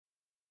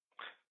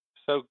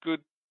So good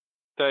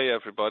day,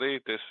 everybody.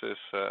 This is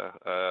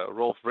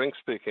Rolf Brink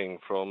speaking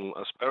from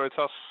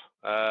Asperitas.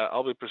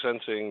 I'll be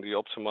presenting the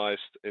optimized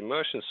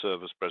immersion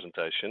service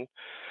presentation,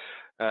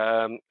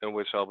 in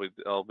which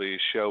I'll be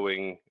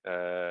showing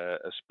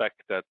a spec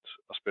that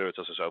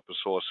Asperitas is open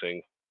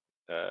sourcing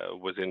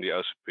within the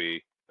OCP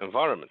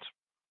environment.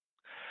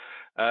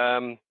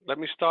 Let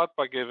me start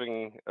by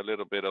giving a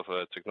little bit of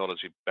a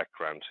technology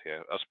background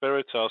here.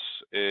 Asperitas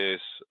is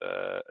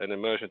an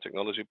immersion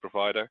technology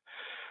provider,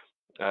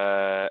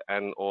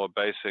 and our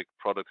basic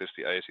product is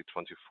the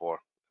ASE24,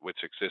 which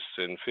exists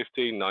in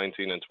 15,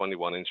 19, and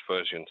 21-inch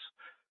versions.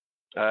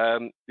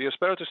 The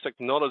Asperitas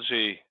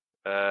technology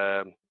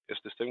is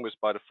distinguished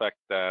by the fact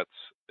that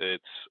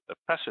it's a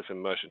passive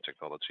immersion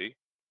technology,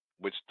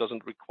 which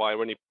doesn't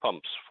require any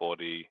pumps for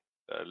the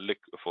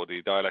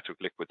dielectric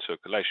liquid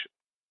circulation.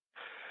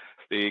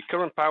 The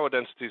current power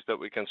densities that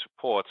we can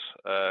support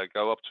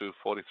go up to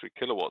 43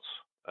 kilowatts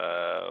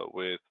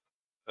with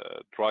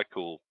dry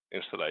cool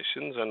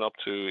installations, and up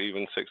to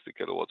even 60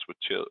 kilowatts with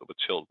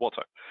chilled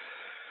water.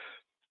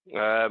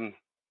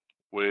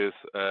 With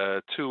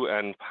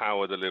 2N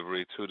power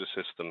delivery to the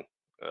system,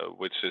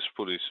 which is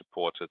fully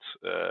supported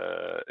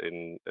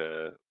in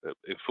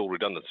full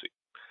redundancy.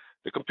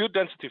 The compute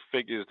density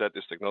figures that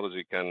this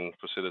technology can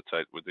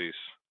facilitate with these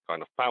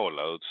kind of power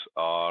loads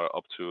are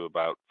up to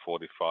about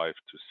 45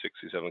 to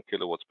 67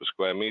 kilowatts per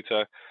square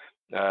meter,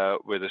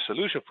 with a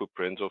solution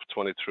footprint of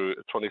 23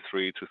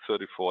 to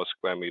 34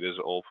 square meters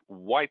of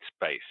white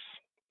space,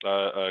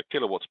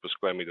 kilowatts per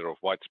square meter of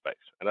white space.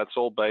 And that's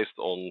all based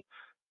on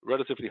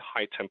relatively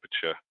high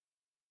temperature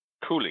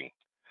cooling.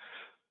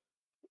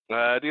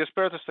 The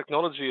Asperitas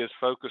technology is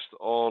focused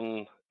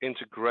on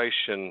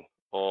integration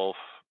of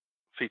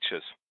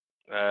features.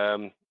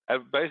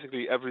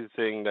 Basically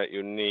everything that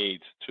you need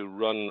to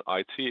run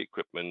IT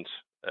equipment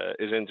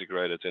is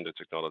integrated in the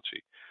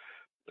technology.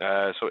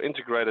 So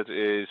integrated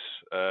is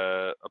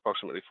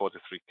approximately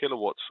 43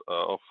 kilowatts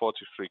of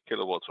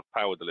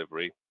power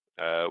delivery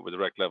with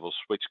rack level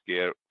switch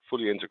gear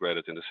fully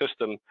integrated in the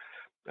system,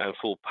 and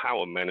full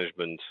power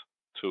management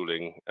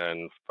tooling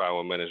and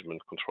power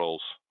management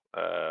controls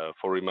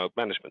for remote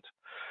management.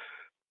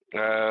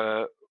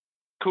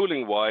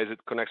 Cooling wise, it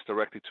connects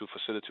directly to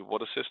facility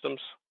water systems,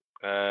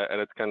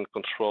 and it can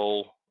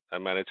control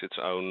and manage its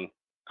own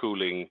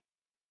cooling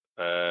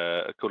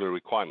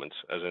requirements,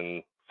 as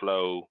in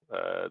flow,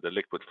 the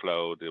liquid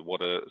flow, the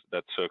water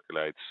that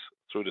circulates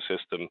through the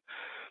system.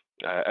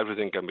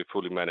 Everything can be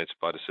fully managed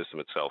by the system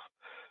itself.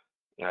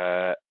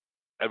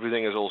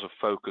 Everything is also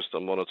focused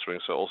on monitoring,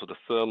 so also the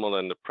thermal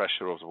and the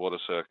pressure of the water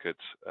circuit,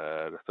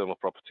 the thermal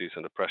properties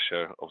and the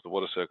pressure of the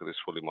water circuit is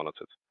fully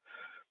monitored.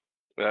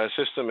 The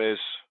system is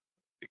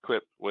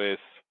equipped with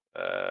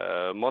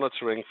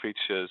monitoring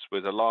features,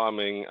 with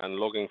alarming and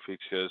logging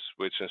features,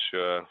 which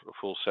ensure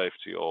full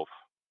safety of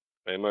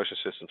immersion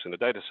systems in the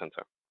data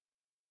center.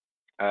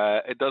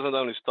 It doesn't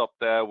only stop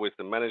there with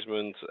the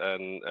management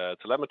and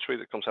telemetry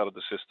that comes out of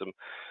the system,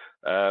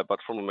 but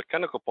from a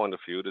mechanical point of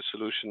view, the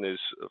solution is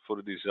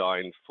fully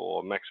designed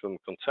for maximum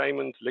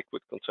containment,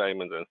 liquid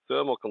containment, and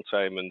thermal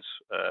containment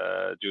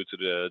due to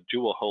the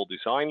dual hull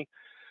design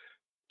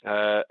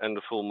and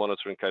the full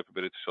monitoring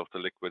capabilities of the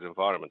liquid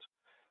environment.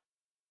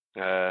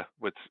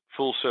 With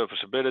full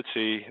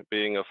serviceability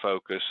being a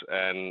focus,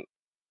 and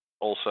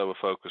also a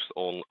focus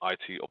on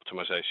IT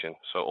optimization.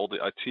 So all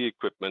the IT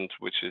equipment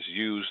which is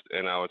used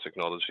in our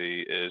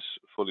technology is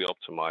fully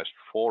optimized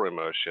for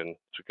immersion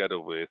together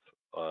with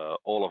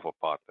all of our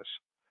partners.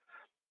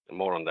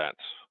 More on that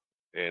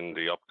in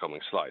the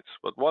upcoming slides.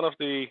 But one of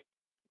the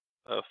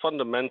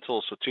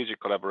fundamental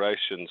strategic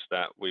collaborations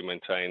that we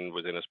maintain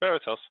within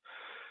Asperitas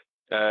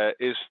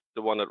is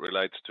the one that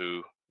relates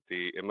to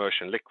the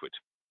immersion liquid.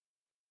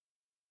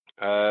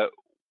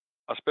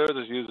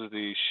 Asperitas uses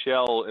the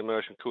Shell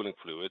immersion cooling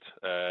fluid,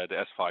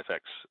 the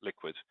S5X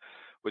liquid,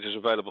 which is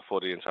available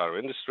for the entire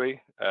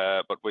industry,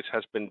 but which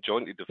has been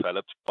jointly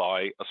developed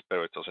by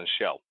Asperitas and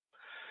Shell.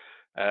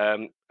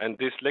 And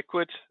this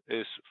liquid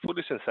is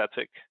fully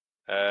synthetic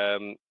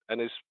and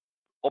is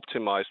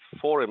optimized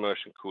for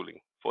immersion cooling,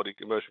 for the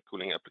immersion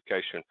cooling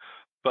application,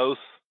 both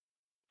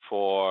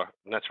for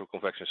natural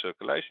convection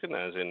circulation,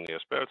 as in the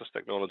Asperitas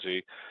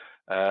technology,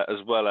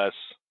 as well as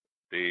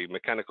the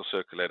mechanical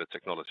circulator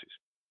technologies.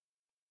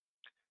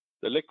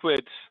 The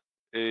liquid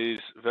is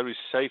very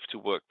safe to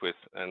work with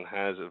and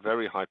has a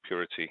very high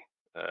purity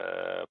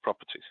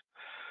properties.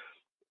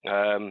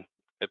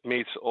 It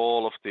meets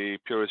all of the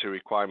purity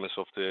requirements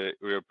of the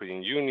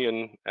European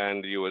Union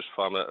and the US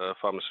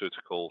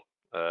pharmaceutical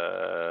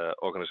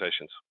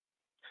organizations.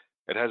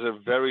 It has a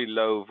very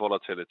low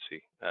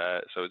volatility,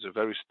 so it's a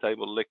very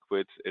stable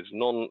liquid. It's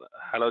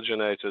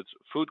non-halogenated,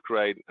 food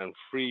grade, and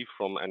free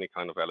from any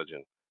kind of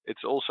allergen.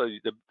 It's also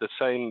the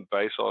same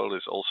base oil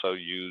is also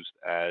used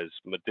as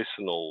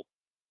medicinal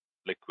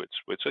liquids,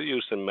 which are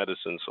used in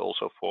medicines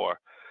also for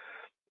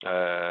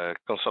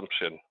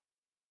consumption.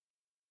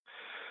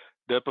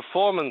 The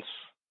performance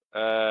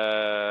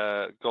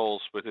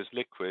goals with this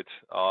liquid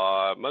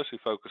are mostly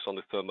focused on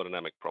the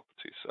thermodynamic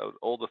properties. So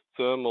all the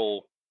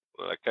thermal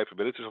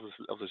capabilities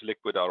of this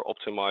liquid are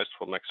optimized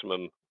for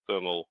maximum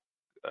thermal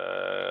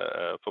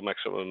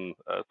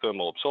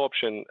thermal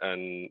absorption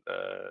and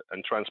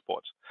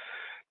transport.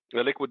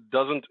 The liquid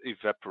doesn't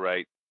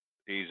evaporate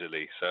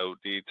easily, so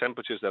the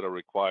temperatures that are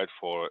required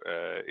for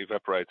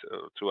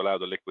to allow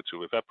the liquid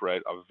to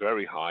evaporate are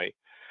very high.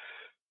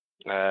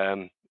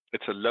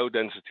 It's a low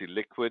density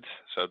liquid,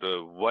 so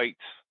the weight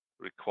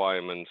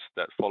requirements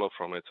that follow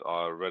from it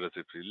are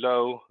relatively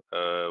low,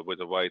 with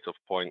a weight of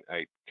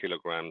 0.8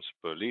 kilograms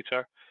per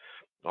liter,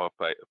 or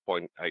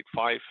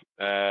 0.85,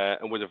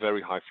 and with a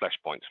very high flash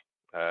point.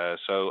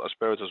 So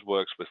asparagus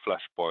works with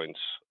flash points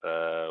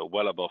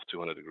well above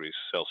 200 degrees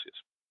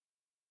Celsius.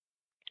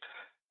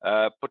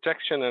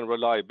 Protection and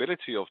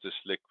reliability of this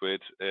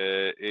liquid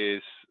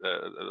is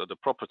the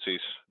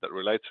properties that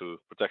relate to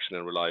protection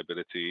and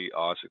reliability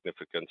are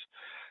significant.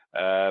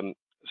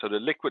 So the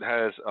liquid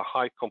has a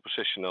high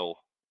compositional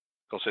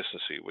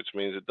consistency, which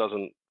means it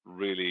doesn't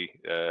really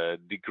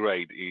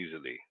degrade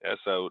easily.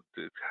 So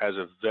it has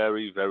a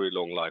very, very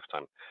long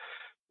lifetime.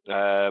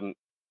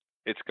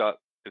 It's got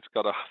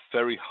a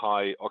very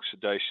high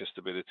oxidation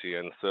stability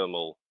and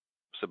thermal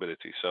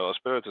stability. So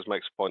asparagus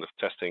makes a point of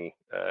testing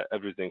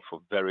everything for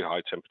very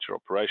high temperature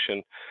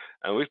operation,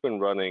 and we've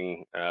been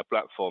running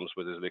platforms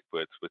with this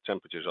liquid with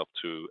temperatures up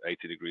to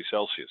 80 degrees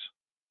Celsius,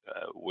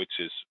 which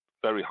is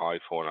very high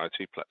for an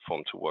IT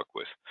platform to work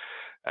with.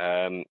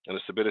 And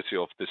the stability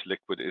of this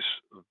liquid is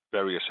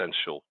very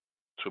essential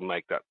to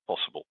make that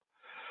possible.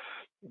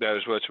 There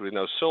is virtually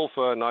no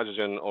sulfur,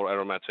 nitrogen, or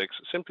aromatics,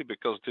 simply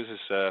because this is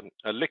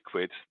a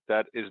liquid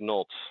that is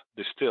not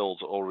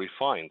distilled or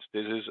refined.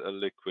 This is a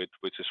liquid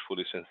which is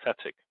fully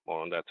synthetic.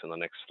 More on that in the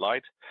next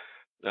slide.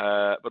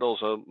 But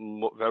also,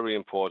 very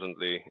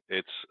importantly,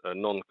 it's a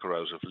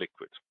non-corrosive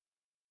liquid.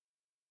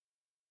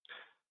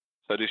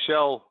 So the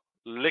Shell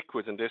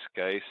liquid in this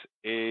case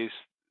is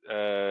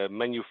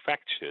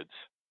manufactured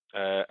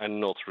and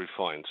not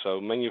refined.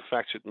 So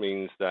manufactured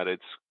means that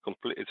it's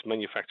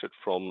manufactured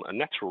from a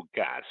natural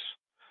gas,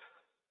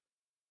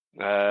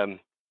 and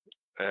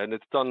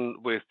it's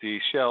done with the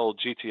Shell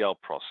GTL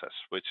process,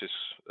 which is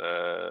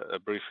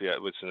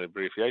an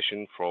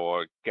abbreviation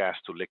for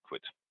gas to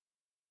liquid.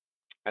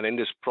 And in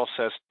this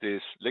process,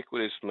 this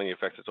liquid is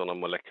manufactured on a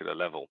molecular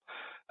level.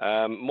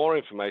 More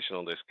information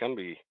on this can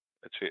be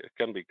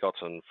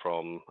gotten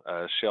from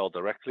Shell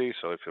directly.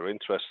 So if you're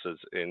interested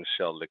in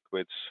Shell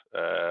liquids,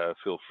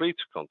 feel free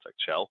to contact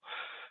Shell.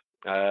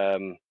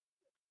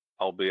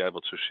 I'll be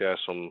able to share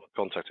some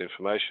contact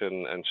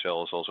information, and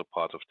Shell is also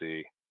part of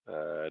the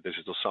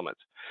Digital Summit.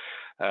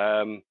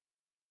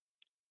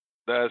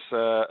 There's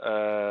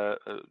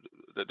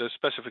the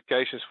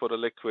specifications for the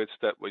liquids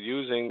that we're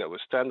using, that we're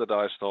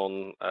standardized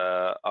on,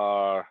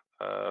 are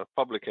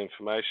public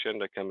information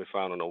that can be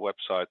found on our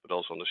website, but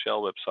also on the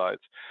Shell website.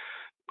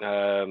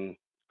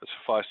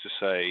 Suffice to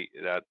say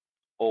that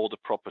all the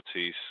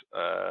properties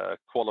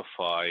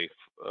qualify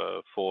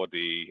for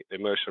the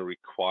immersion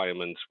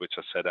requirements, which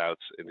are set out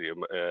in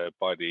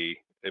by the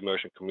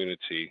immersion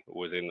community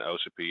within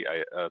OCP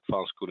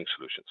Advanced Cooling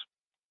Solutions.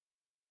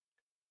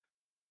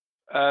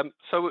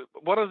 So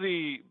one of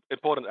the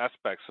important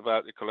aspects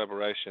about the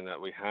collaboration that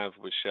we have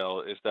with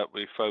Shell is that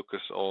we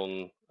focus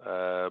on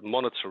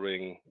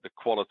monitoring the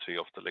quality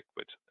of the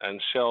liquid,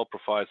 and Shell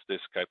provides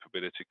this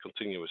capability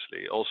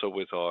continuously, also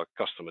with our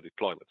customer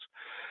deployments.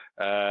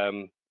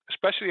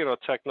 Especially in our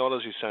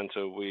technology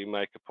center, we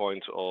make a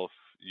point of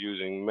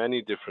using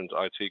many different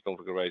IT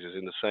configurations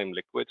in the same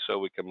liquid, so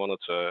we can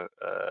monitor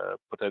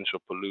potential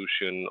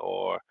pollution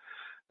or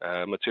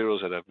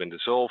materials that have been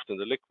dissolved in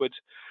the liquid.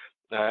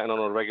 And on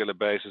a regular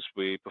basis,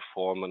 we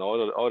perform an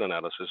oil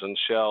analysis, and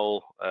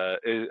Shell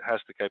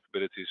has the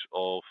capabilities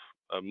of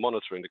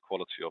monitoring the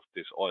quality of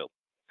this oil.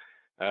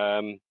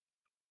 And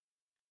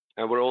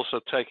we're also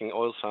taking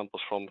oil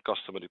samples from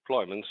customer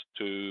deployments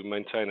to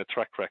maintain a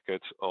track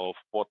record of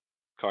what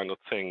kind of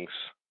things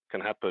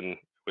can happen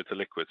with the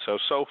liquid.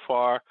 So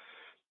far,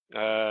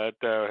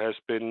 there has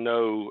been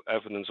no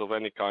evidence of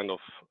any kind of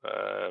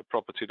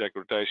property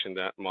degradation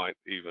that might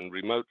even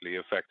remotely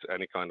affect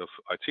any kind of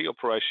IT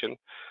operation.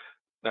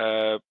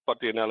 But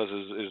the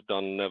analysis is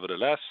done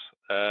nevertheless,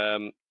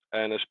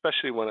 and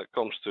especially when it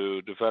comes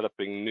to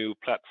developing new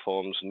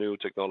platforms, new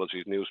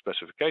technologies, new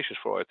specifications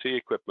for IT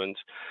equipment,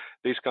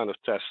 these kind of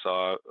tests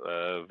are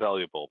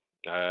valuable.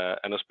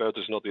 And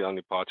asparagus is not the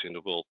only party in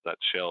the world that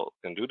Shell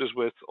can do this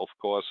with. Of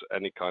course,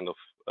 any kind of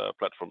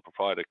platform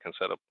provider can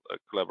set up a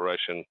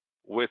collaboration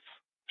with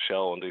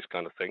Shell on these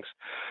kind of things.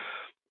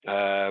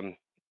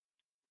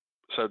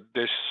 So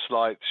this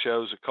slide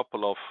shows a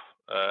couple of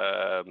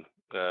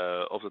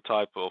the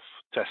type of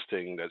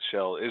testing that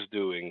Shell is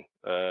doing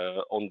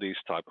on these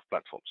type of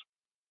platforms.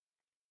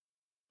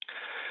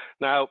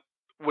 Now,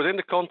 within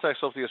the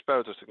context of the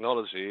asparagus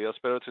technology,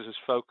 asparagus is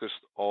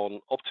focused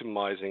on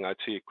optimizing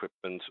IT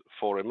equipment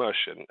for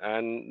immersion,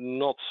 and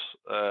not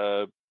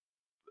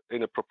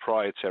in a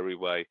proprietary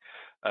way.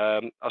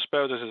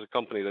 Asparagus is a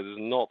company that is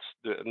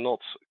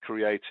not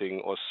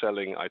creating or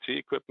selling IT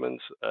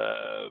equipment,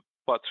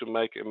 but to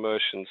make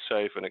immersion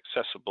safe and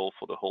accessible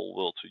for the whole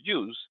world to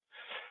use,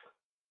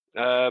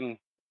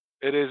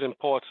 it is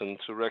important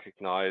to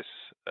recognize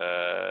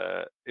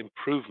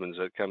improvements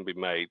that can be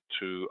made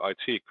to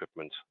IT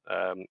equipment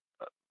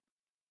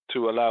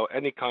to allow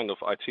any kind of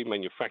IT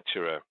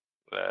manufacturer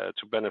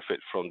to benefit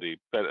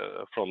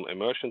from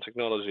immersion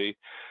technology.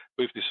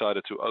 We've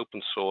decided to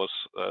open source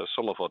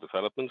some of our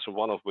developments,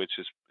 one of which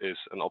is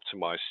an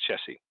optimized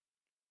chassis.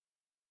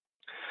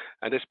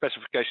 And this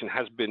specification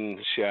has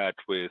been shared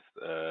with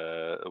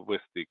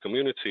the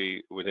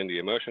community within the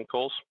immersion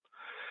calls.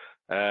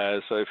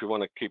 So if you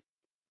want to keep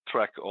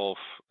track of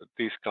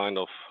these kind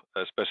of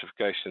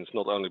specifications,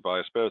 not only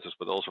by Asperitas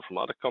but also from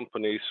other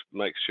companies,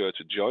 make sure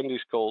to join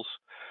these calls.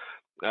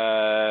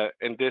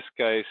 In this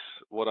case,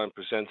 what I'm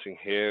presenting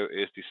here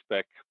is the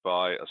spec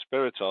by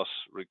Asperitas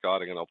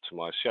regarding an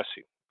optimized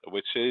chassis,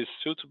 which is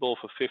suitable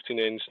for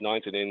 15-inch,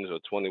 19-inch, or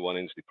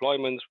 21-inch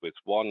deployments with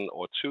 1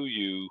 or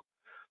 2U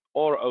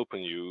or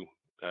OpenU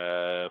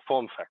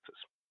form factors.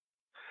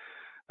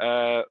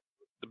 The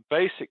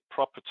basic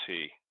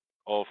property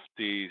of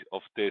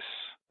this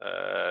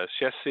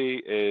chassis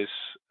is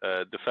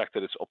the fact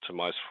that it's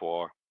optimized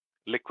for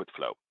liquid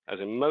flow, as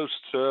in most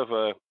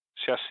server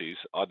chassis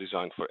are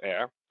designed for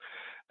air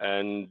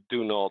and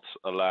do not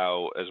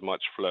allow as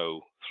much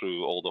flow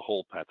through all the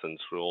hole patterns,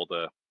 through all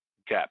the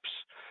gaps,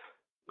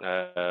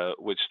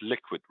 which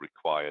liquid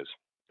requires.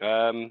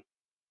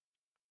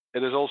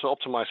 It is also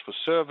optimized for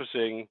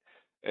servicing.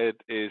 It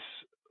is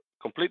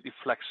completely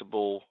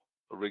flexible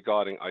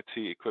regarding IT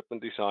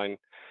equipment design.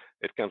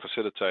 It can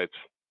facilitate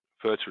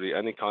virtually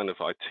any kind of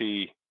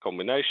IT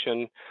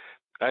combination,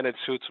 and it's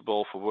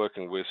suitable for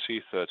working with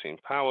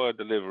C13 power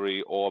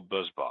delivery or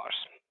bus bars.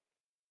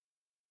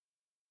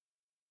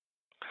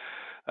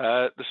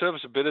 The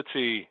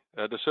serviceability,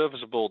 the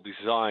serviceable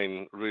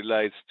design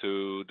relates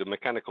to the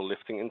mechanical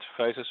lifting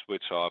interfaces,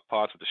 which are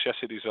part of the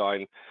chassis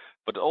design,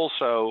 but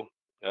also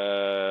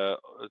to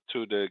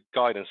the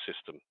guidance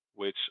system,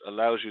 which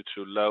allows you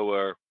to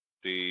lower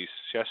these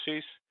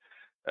chassis,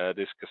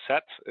 this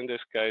cassette in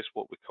this case,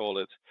 what we call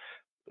it,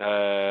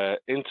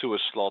 into a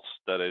slot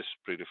that is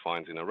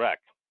predefined in a rack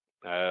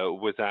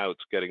without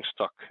getting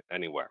stuck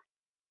anywhere.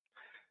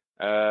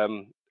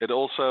 It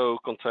also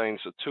contains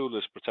a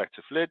toolless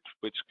protective lid,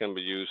 which can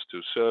be used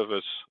to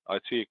service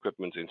IT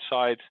equipment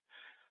inside.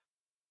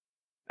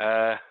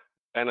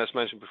 And as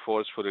mentioned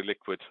before, it's fully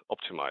liquid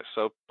optimized.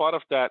 So part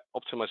of that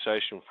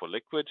optimization for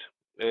liquid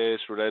is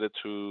related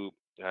to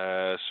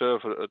a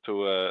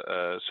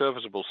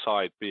serviceable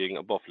side being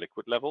above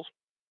liquid levels,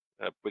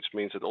 which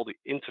means that all the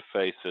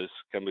interfaces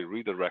can be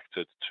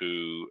redirected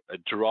to a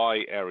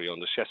dry area on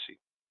the chassis.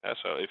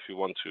 So if you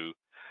want to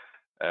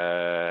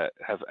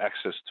have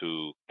access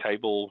to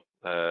cable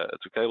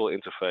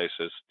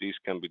interfaces, these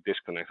can be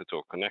disconnected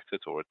or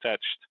connected or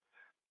attached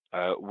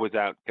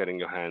without getting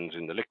your hands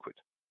in the liquid.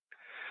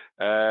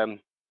 Then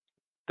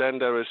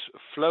there is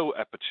flow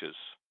apertures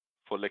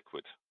for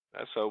liquid.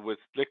 So with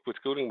liquid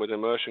cooling, with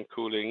immersion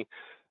cooling,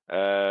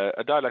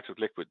 a dielectric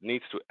liquid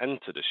needs to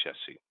enter the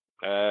chassis.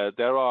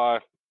 There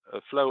are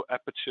flow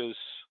apertures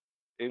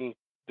in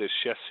this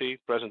chassis,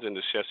 present in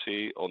the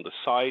chassis on the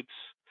sides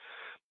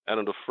and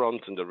on the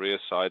front and the rear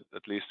side,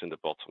 at least in the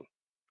bottom.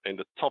 In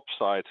the top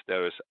side,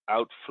 there is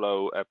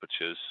outflow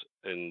apertures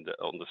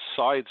on the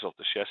sides of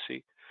the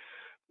chassis.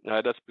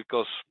 That's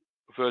because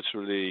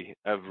virtually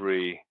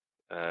every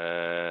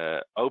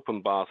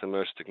open bath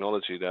immersion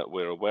technology that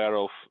we're aware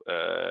of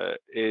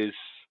is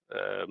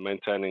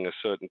maintaining a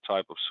certain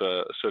type of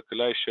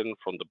circulation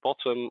from the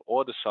bottom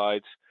or the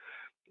sides,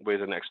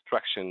 with an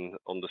extraction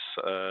on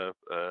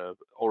the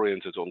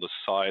oriented on the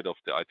side of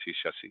the IT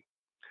chassis.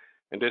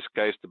 In this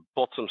case, the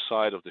bottom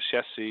side of the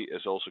chassis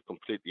is also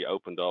completely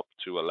opened up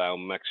to allow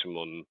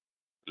maximum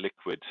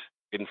liquid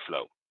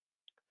inflow.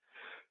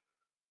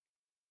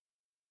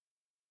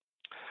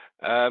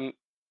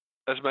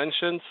 As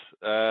mentioned,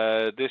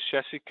 this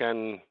chassis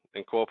can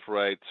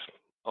incorporate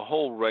a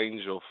whole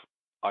range of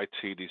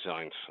IT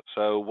designs.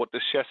 So what the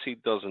chassis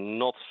does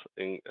not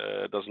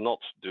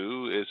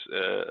do is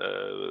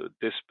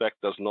this spec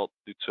does not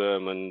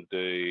determine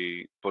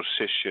the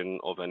position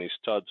of any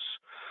studs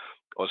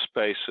or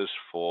spaces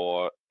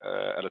for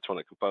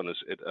electronic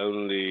components. It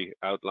only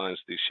outlines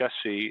the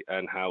chassis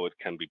and how it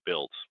can be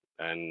built,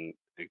 and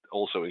it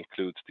also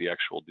includes the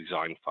actual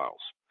design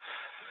files.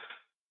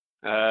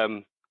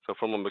 So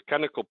from a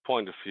mechanical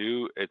point of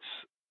view, it's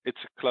a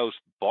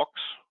closed box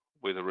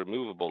with a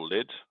removable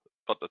lid,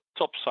 but the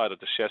top side of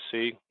the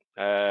chassis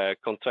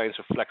contains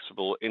a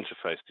flexible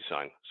interface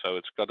design. So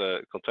it's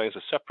contains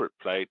a separate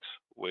plate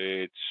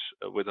with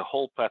a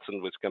hole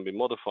pattern which can be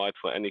modified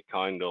for any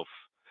kind of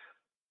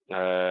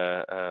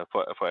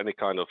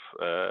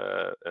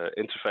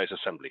interface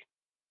assembly.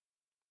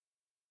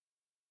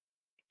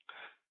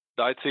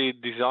 The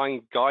IT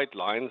design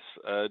guidelines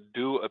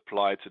do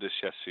apply to the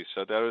chassis.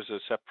 So there is a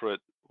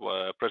separate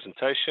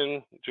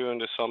presentation during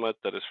the summit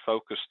that is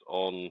focused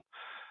on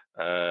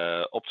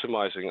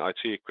optimizing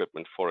IT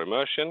equipment for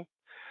immersion,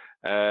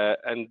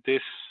 and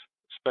this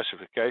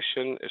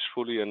specification is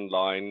fully in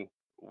line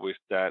with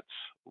that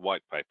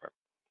white paper.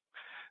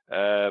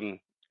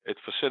 It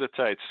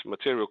facilitates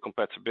material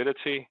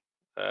compatibility.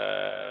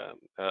 It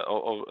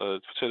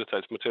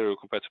facilitates material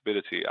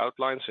compatibility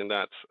outlines in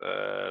that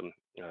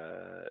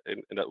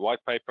in that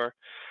white paper.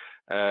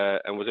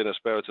 And within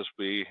Asperitas,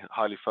 we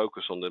highly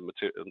focus on the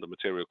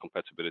material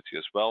compatibility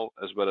as well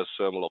as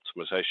thermal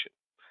optimization.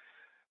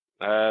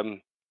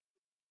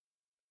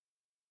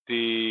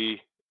 The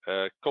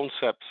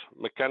concept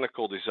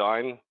mechanical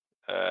design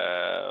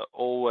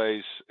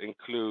always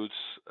includes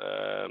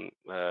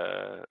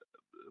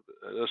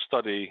a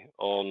study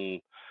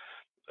on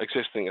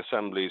existing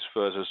assemblies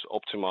versus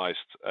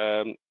optimized.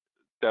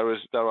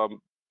 There are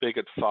big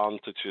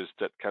advantages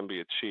that can be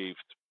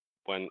achieved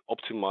when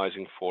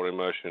optimizing for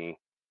immersion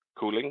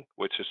cooling,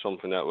 which is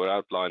something that we're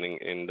outlining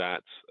in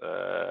that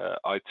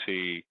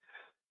IT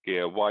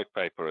gear white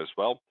paper as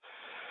well.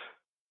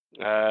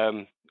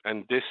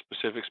 And this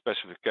specific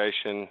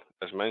specification,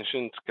 as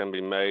mentioned, can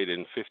be made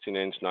in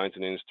 15-inch,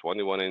 19-inch,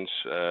 21-inch,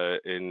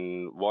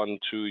 in 1,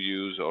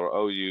 2Us or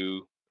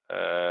OU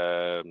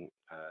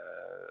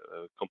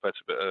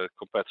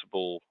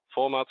compatible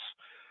formats,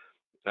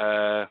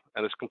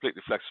 and it's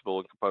completely flexible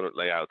in component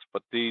layout.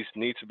 But these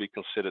need to be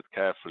considered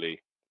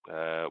carefully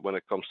when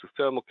it comes to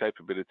thermal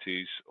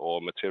capabilities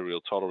or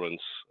material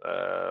tolerance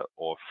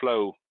or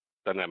flow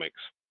dynamics.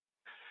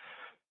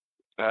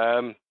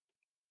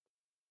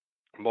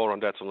 More on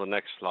that on the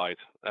next slide.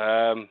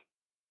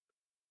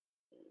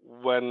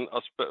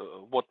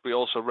 What we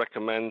also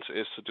recommend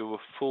is to do a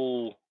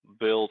full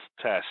build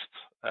test.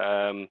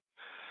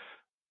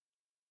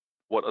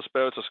 What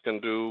Asperitas can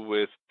do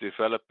with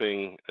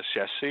developing a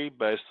chassis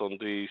based on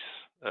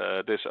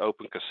this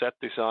open cassette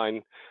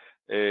design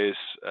is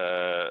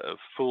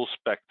full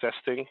spec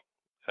testing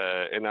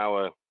in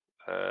our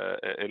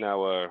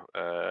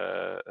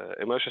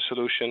immersion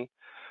solution.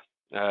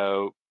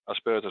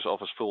 Asperitas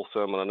offers full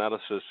thermal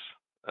analysis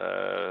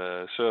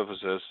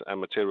services and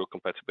material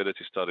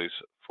compatibility studies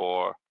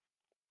for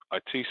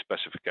IT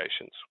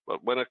specifications.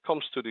 But when it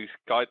comes to these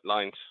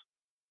guidelines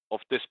of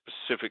this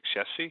specific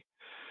chassis,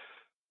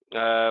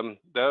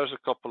 there's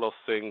a couple of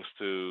things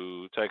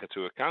to take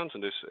into account,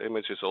 and this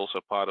image is also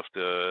part of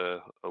the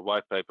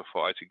white paper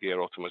for IT gear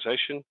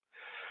optimization.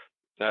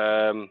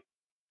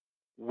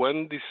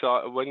 When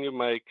you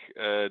make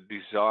a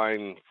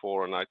design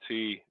for an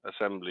IT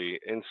assembly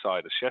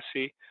inside a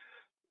chassis,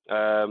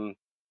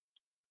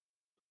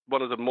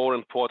 one of the more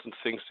important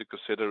things to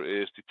consider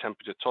is the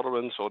temperature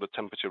tolerance or the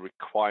temperature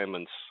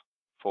requirements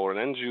for an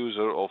end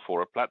user or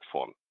for a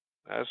platform.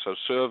 So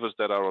servers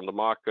that are on the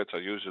market are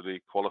usually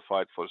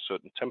qualified for a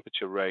certain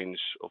temperature range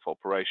of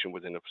operation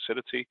within a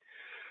facility.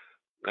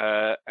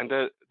 And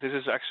this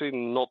is actually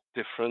not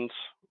different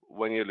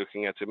when you're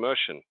looking at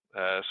immersion.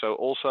 So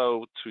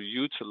also to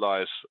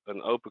utilize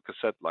an open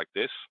cassette like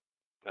this,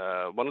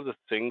 one of the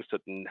things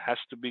that has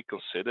to be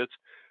considered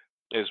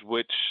is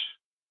which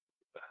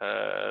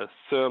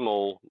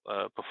thermal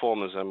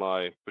performance am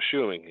I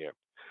pursuing here.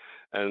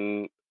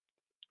 And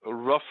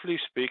roughly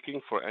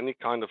speaking, for any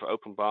kind of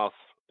open bath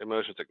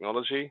immersion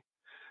technology,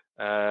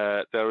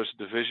 there is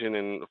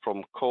division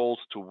from cold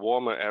to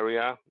warmer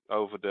area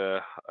over the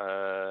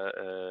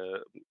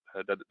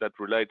that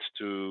relates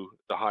to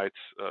the height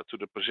to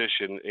the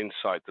position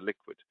inside the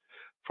liquid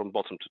from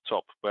bottom to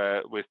top,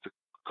 where with the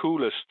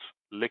coolest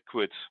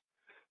liquid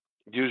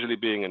usually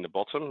being in the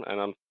bottom,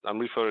 and I'm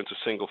referring to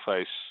single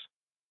phase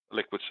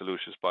liquid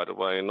solutions, by the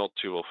way, and not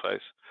dual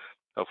phase.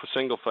 For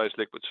single phase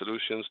liquid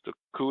solutions, the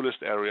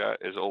coolest area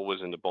is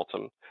always in the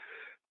bottom.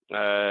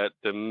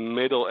 The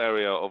middle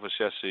area of a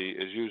chassis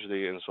is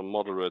usually in some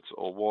moderate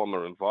or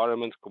warmer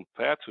environment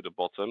compared to the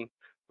bottom,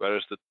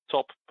 whereas the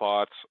top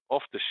part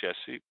of the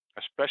chassis,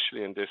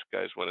 especially in this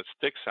case when it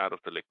sticks out of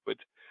the liquid,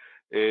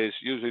 is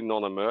usually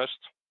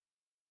non-immersed.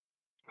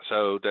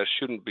 So there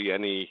shouldn't be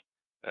any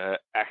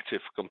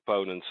active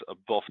components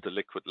above the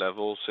liquid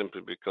level,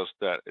 simply because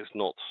that is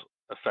not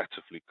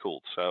effectively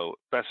cooled. So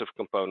passive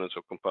components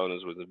or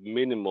components with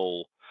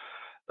minimal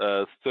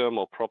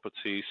thermal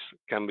properties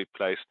can be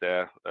placed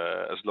there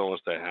as long as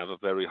they have a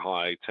very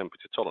high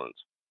temperature tolerance.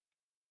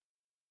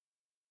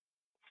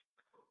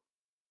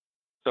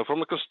 So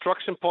from a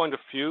construction point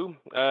of view,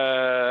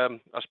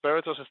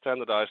 Asperitas is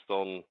standardized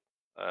on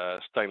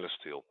stainless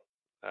steel.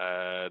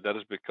 That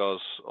is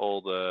because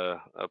all the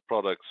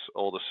products,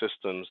 all the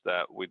systems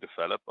that we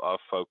develop are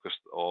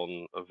focused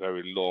on a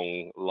very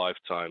long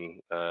lifetime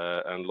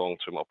and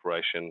long-term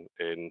operation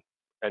in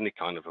any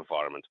kind of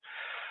environment.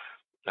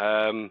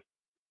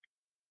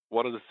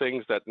 One of the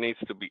things that needs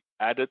to be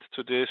added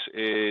to this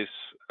is,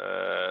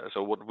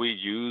 so what we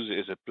use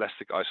is a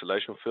plastic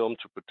isolation film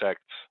to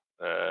protect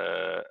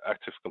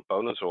active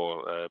components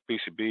or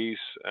PCBs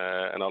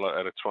and other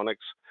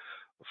electronics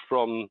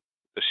from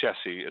the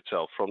chassis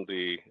itself, from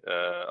the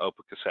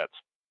open cassette.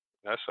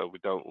 So we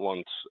don't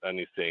want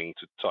anything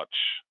to touch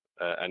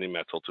any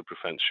metal to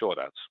prevent short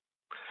outs.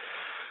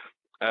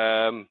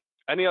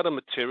 Any other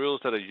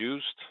materials that are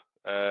used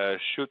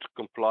should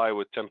comply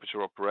with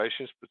temperature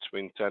operations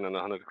between 10 and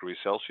 100 degrees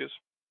Celsius.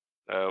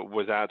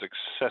 without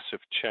excessive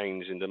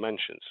change in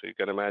dimensions. So you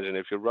can imagine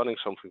if you're running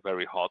something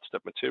very hot,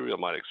 that material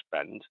might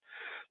expand,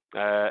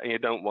 and you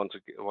don't want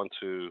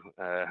to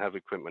have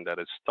equipment that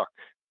is stuck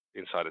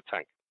inside a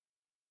tank.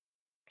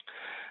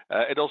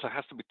 It also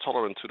has to be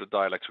tolerant to the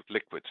dielectric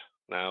liquid.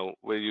 Now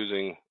we're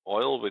using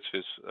oil, which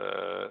is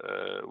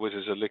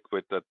a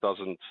liquid that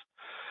doesn't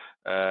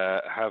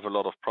have a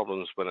lot of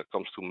problems when it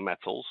comes to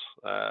metals,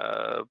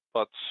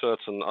 but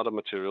certain other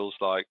materials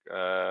like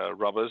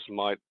rubbers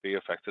might be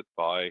affected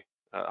by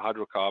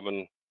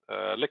hydrocarbon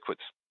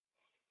liquids.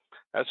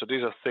 So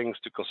these are things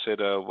to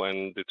consider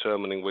when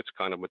determining which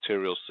kind of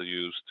materials to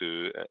use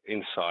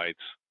inside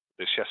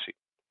the chassis.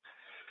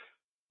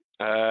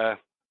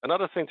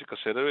 Another thing to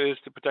consider is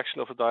the protection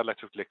of the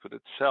dielectric liquid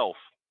itself.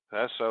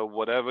 So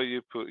whatever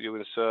you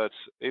insert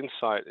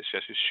inside the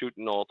chassis should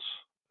not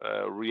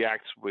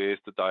react with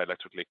the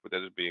dielectric liquid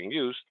that is being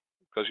used,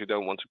 because you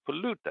don't want to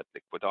pollute that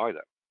liquid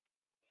either.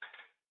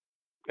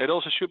 It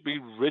also should be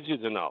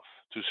rigid enough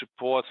to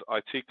support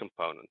IT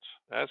components.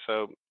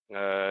 So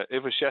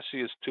if a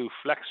chassis is too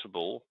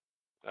flexible,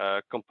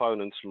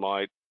 components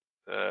might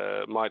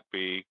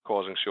be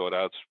causing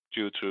shortouts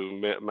due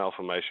to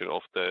malformation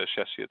of the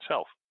chassis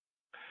itself.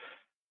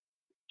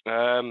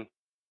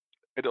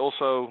 It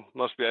also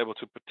must be able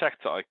to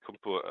protect the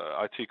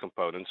IT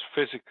components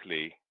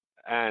physically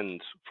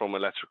and from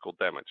electrical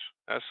damage.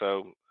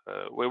 So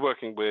we're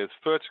working with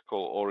vertical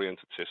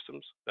oriented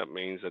systems. That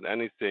means that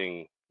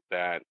anything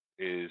that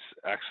is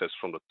accessed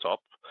from the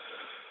top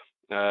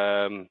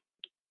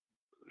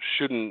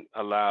shouldn't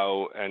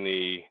allow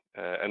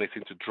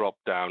anything to drop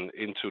down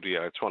into the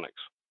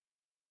electronics.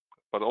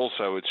 But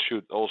also it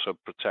should also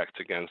protect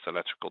against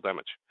electrical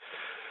damage.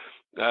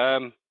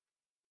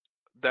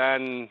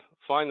 Then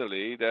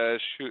finally, there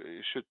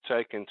should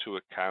take into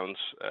account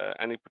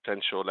any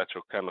potential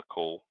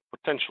electrochemical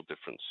potential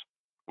difference,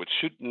 which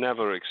should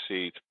never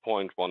exceed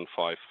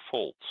 0.15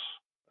 volts.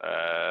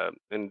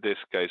 In this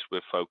case,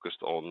 we're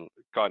focused on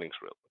guidance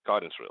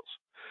rails.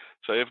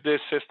 So if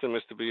this system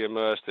is to be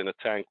immersed in a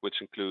tank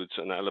which includes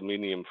an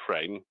aluminium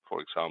frame,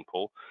 for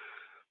example,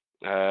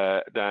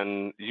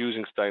 then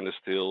using stainless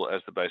steel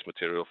as the base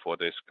material for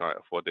this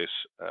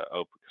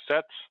open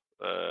cassette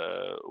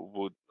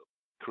would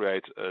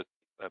create a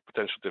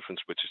potential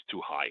difference which is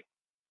too high,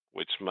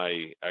 which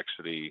may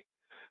actually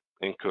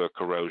incur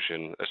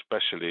corrosion,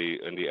 especially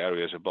in the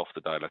areas above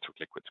the dielectric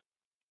liquid.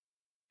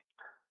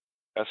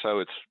 So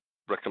it's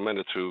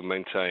recommended to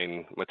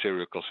maintain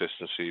material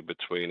consistency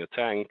between a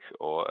tank,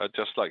 or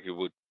just like you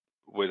would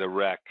with a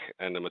rack,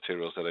 and the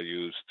materials that are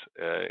used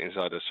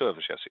inside a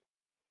service chassis.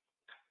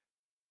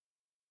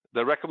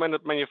 The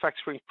recommended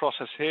manufacturing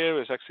process here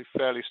is actually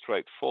fairly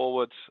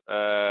straightforward.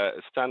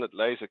 A standard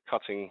laser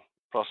cutting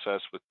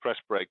process with press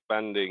brake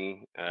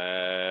bending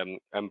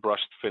and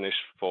brushed finish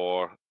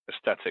for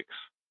aesthetics.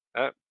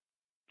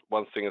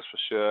 One thing is for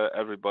sure,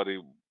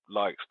 everybody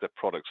likes their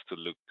products to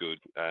look good,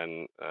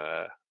 and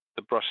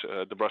the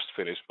brushed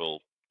finish will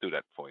do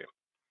that for you.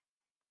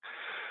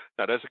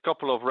 Now, there's a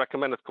couple of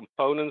recommended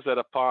components that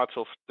are part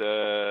of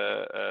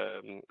that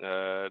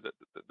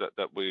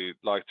we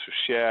like to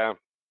share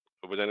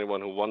with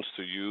anyone who wants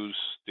to use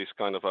these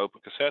kind of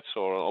open cassettes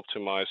or an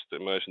optimized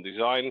immersion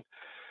design.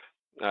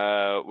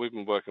 We've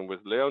been working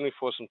with Leone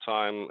for some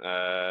time,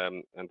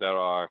 and there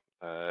are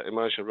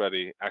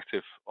immersion-ready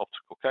active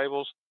optical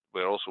cables.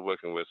 We're also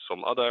working with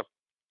some other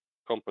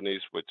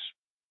companies which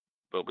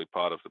will be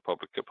part of the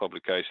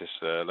publications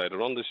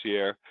later on this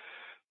year.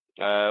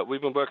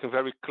 We've been working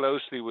very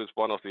closely with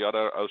one of the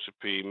other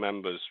OCP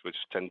members, which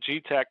is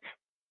 10G Tech,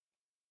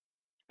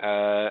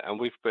 and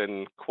we've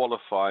been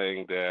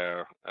qualifying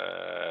their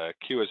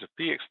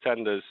QSFP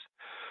extenders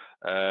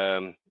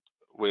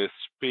with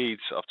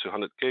speeds up to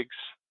 100 gigs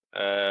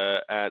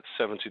at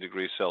 70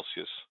 degrees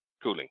Celsius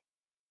cooling.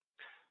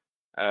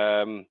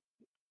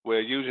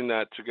 We're using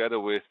that together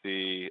with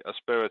the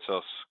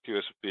Asperitas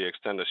QSFP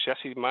extender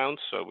chassis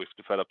mounts. So we've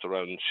developed our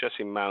own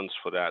chassis mounts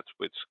for that,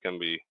 which can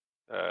be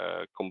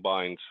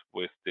combined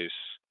with this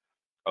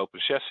open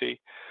chassis.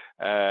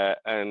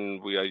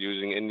 And we are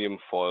using indium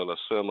foil as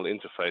thermal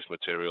interface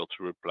material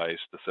to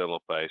replace the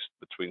thermal paste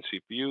between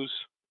CPUs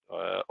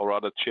or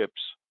other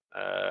chips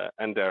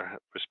and their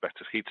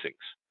respective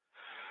heatsinks.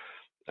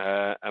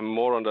 And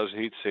more on those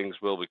heatsinks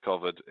will be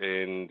covered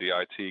in the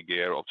IT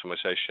gear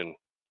optimization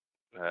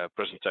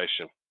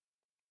presentation.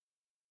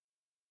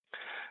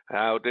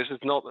 Now, this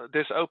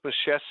open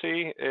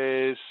chassis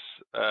is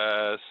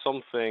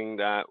something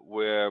that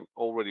we're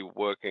already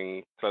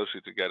working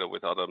closely together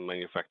with other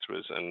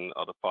manufacturers and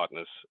other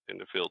partners in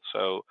the field.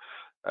 So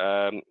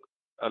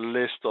a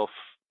list of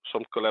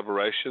some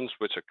collaborations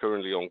which are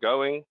currently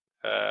ongoing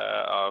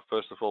are,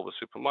 first of all, with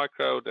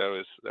Supermicro.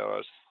 There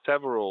are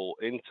several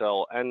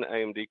Intel and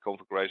AMD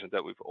configurations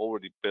that we've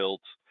already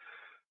built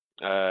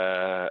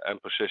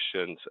and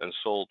positioned and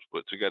sold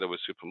together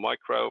with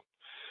Supermicro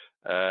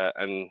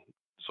and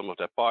some of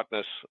their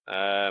partners.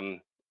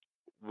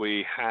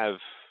 We have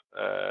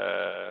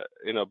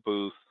in our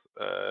booth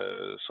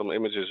some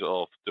images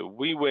of the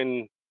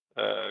WeWin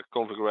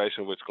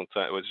configuration, which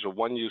is a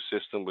 1U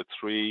system with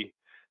three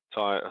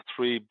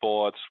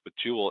boards with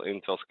dual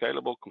Intel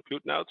scalable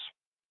compute nodes.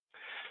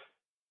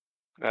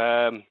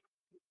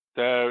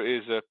 There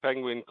is a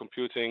Penguin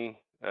computing,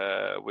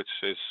 which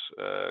is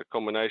a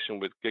combination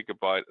with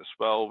Gigabyte as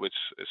well, which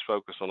is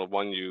focused on a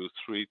 1U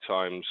 3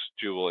 times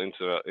dual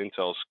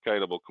Intel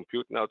scalable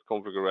compute node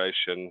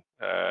configuration.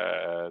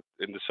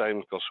 In the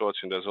same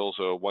consortium, there's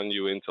also a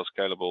 1U Intel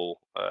scalable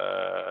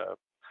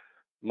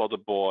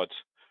motherboard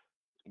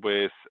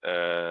with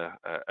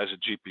as a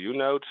GPU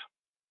node.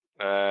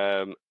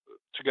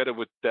 Together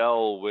with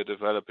Dell, we're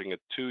developing a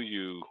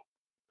 2U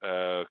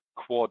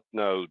quad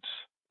node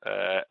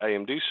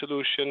AMD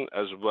solution,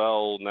 as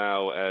well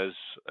now as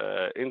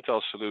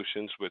Intel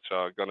solutions, which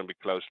are going to be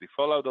closely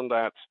followed on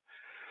that.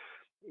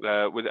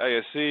 With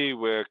ASE,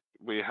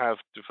 we have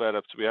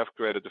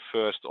created the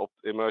first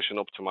immersion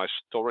optimized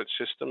storage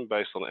system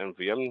based on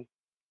NVM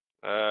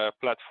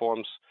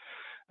platforms,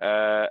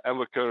 and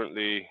we're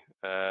currently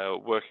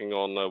working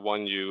on a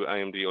 1U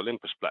AMD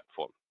Olympus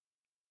platform.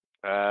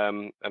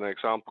 An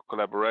example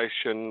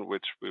collaboration,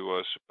 which we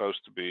were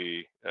supposed to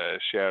be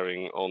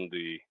sharing on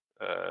the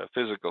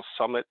physical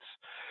summit,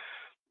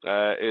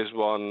 is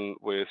one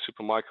with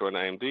Supermicro and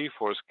AMD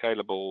for a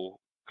scalable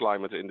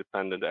climate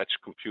independent edge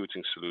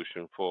computing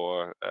solution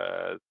for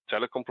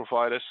telecom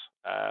providers.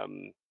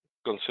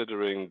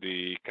 Considering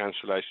the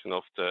cancellation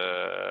of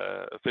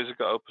the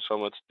physical Open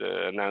Summit,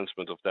 the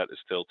announcement of that is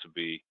still to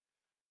be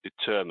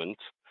determined.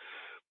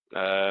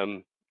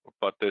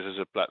 But this is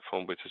a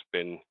platform which has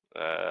been,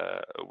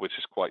 which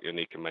is quite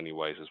unique in many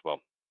ways as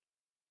well.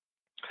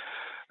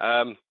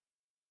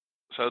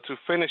 So to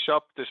finish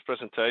up this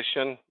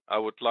presentation, I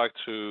would like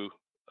to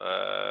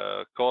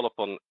call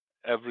upon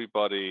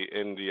everybody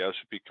in the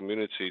OCP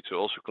community to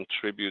also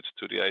contribute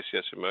to the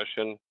ACS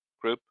Immersion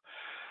group.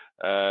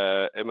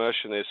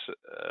 Immersion is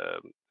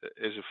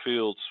a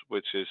field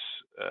which is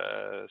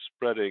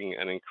spreading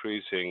and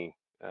increasing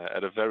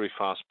at a very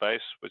fast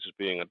pace, which is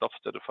being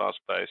adopted at a fast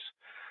pace,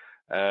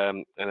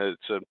 and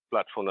it's a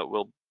platform that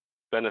will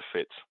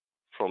benefit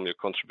from your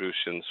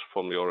contributions,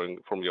 from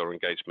your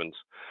engagement.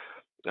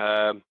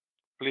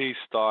 Please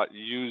start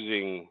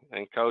using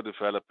and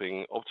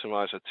co-developing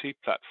optimized IT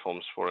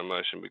platforms for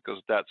immersion,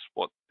 because that's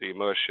what the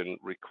immersion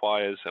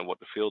requires and what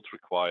the field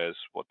requires,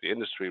 what the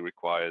industry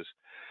requires,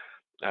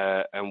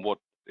 and what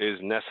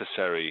is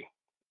necessary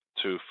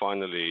to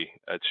finally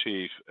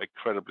achieve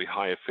incredibly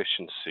high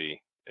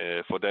efficiency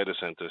for data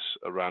centers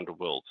around the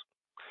world.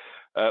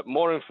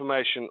 More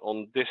information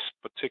on this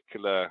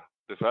particular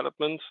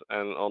development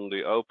and on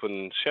the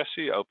open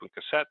chassis, open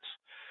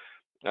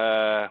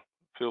cassettes,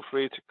 feel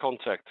free to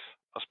contact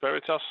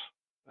Asperitas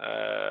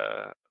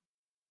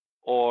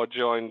or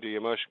join the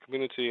immersion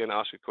community and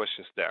ask your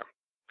questions there.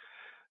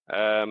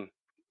 I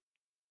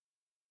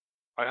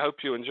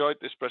hope you enjoyed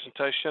this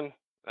presentation,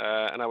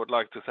 and I would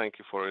like to thank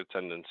you for your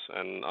attendance,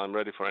 and I'm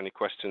ready for any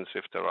questions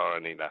if there are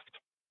any left.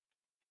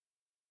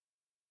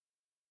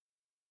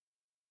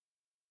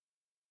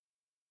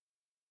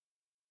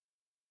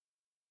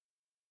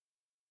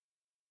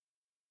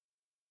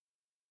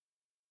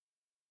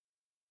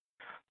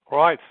 All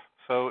right.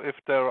 So if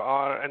there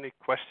are any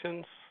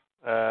questions,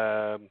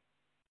 I'm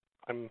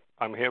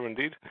here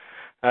indeed.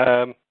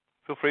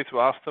 Feel free to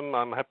ask them.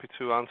 I'm happy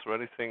to answer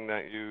anything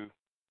that you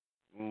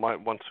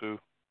might want to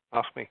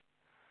ask me.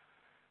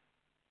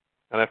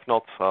 And if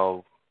not,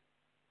 I'll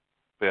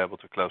be able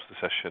to close the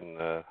session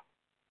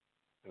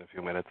in a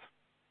few minutes.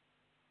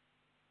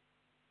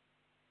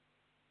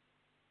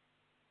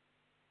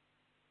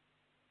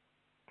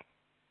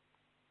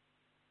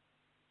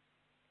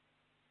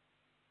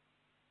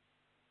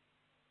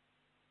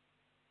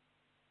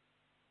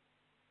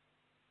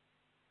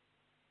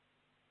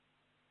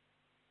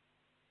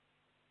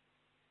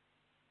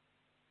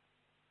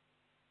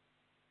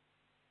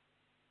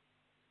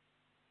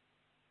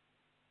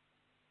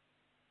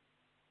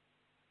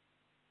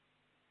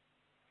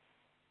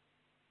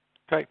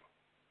 Okay.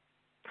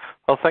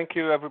 Well, thank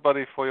you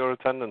everybody for your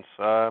attendance.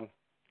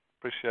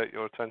 Appreciate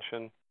your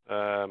attention.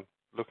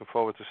 Looking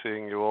forward to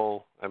seeing you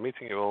all,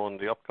 meeting you all in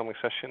the upcoming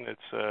session.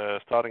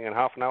 It's starting in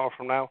half an hour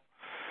from now,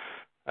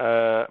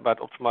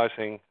 about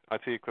optimizing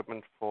IT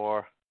equipment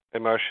for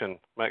immersion.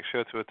 Make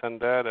sure to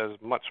attend there. There's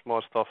much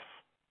more stuff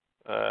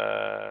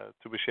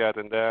to be shared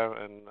in there,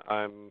 and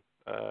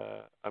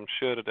I'm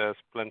sure that there's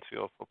plenty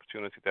of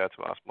opportunity there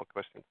to ask more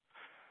questions.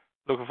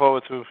 Looking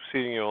forward to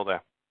seeing you all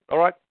there. All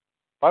right.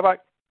 Bye-bye.